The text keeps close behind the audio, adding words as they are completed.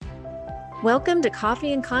Welcome to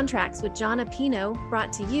Coffee and Contracts with John Apino,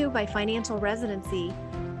 brought to you by Financial Residency.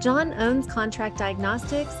 John owns Contract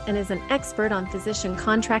Diagnostics and is an expert on physician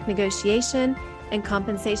contract negotiation and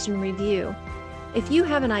compensation review. If you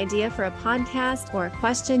have an idea for a podcast or a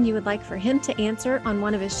question you would like for him to answer on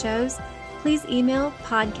one of his shows, please email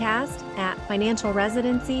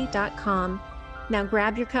podcast@financialresidency.com. Now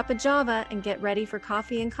grab your cup of Java and get ready for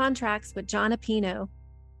Coffee and Contracts with John Apino.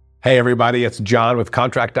 Hey everybody, it's John with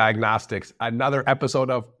Contract Diagnostics, another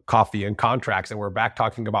episode of Coffee and Contracts, and we're back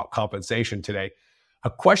talking about compensation today.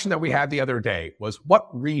 A question that we had the other day was what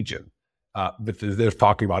region, they're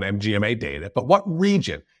talking about MGMA data, but what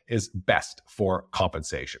region is best for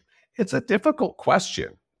compensation? It's a difficult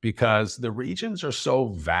question because the regions are so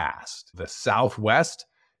vast. The Southwest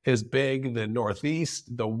is big, the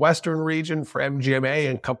Northeast, the Western region for MGMA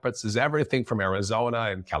encompasses everything from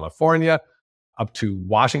Arizona and California up to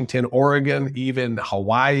Washington, Oregon, even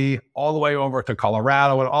Hawaii, all the way over to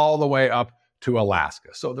Colorado, and all the way up to Alaska.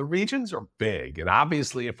 So the regions are big. And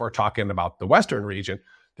obviously, if we're talking about the Western region,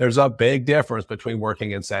 there's a big difference between working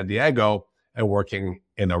in San Diego and working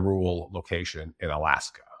in a rural location in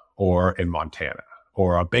Alaska or in Montana,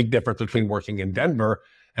 or a big difference between working in Denver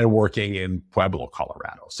and working in Pueblo,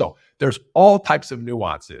 Colorado. So there's all types of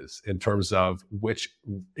nuances in terms of which,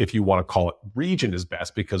 if you want to call it region, is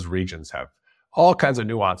best, because regions have all kinds of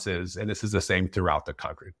nuances, and this is the same throughout the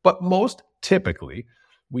country. But most typically,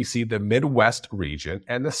 we see the Midwest region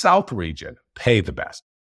and the South region pay the best.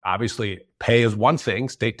 Obviously, pay is one thing,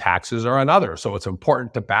 state taxes are another. So it's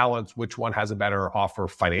important to balance which one has a better offer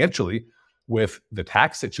financially with the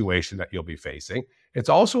tax situation that you'll be facing. It's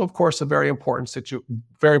also, of course, a very important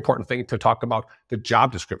thing to talk about the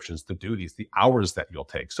job descriptions, the duties, the hours that you'll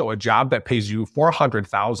take. So a job that pays you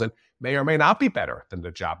 $400,000 may or may not be better than the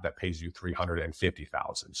job that pays you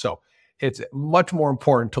 $350,000. So it's much more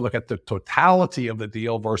important to look at the totality of the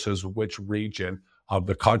deal versus which region of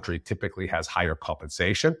the country typically has higher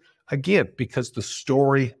compensation. Again, because the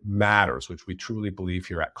story matters, which we truly believe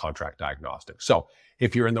here at Contract Diagnostics. So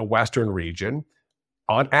if you're in the Western region,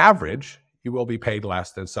 on average, you will be paid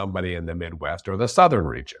less than somebody in the Midwest or the Southern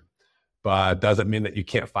region. But doesn't mean that you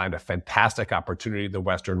can't find a fantastic opportunity in the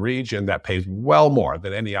Western region that pays well more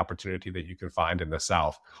than any opportunity that you can find in the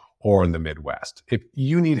South or in the Midwest. If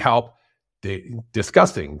you need help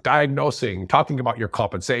discussing, diagnosing, talking about your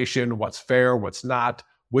compensation, what's fair, what's not,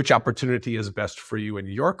 which opportunity is best for you in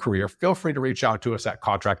your career, feel free to reach out to us at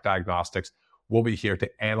Contract Diagnostics. We'll be here to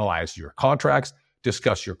analyze your contracts,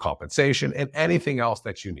 discuss your compensation, and anything else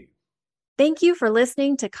that you need. Thank you for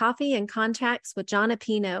listening to Coffee and Contracts with John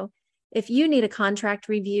Apino. If you need a contract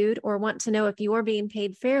reviewed or want to know if you're being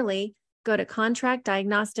paid fairly, go to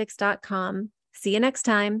contractdiagnostics.com. See you next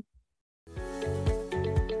time.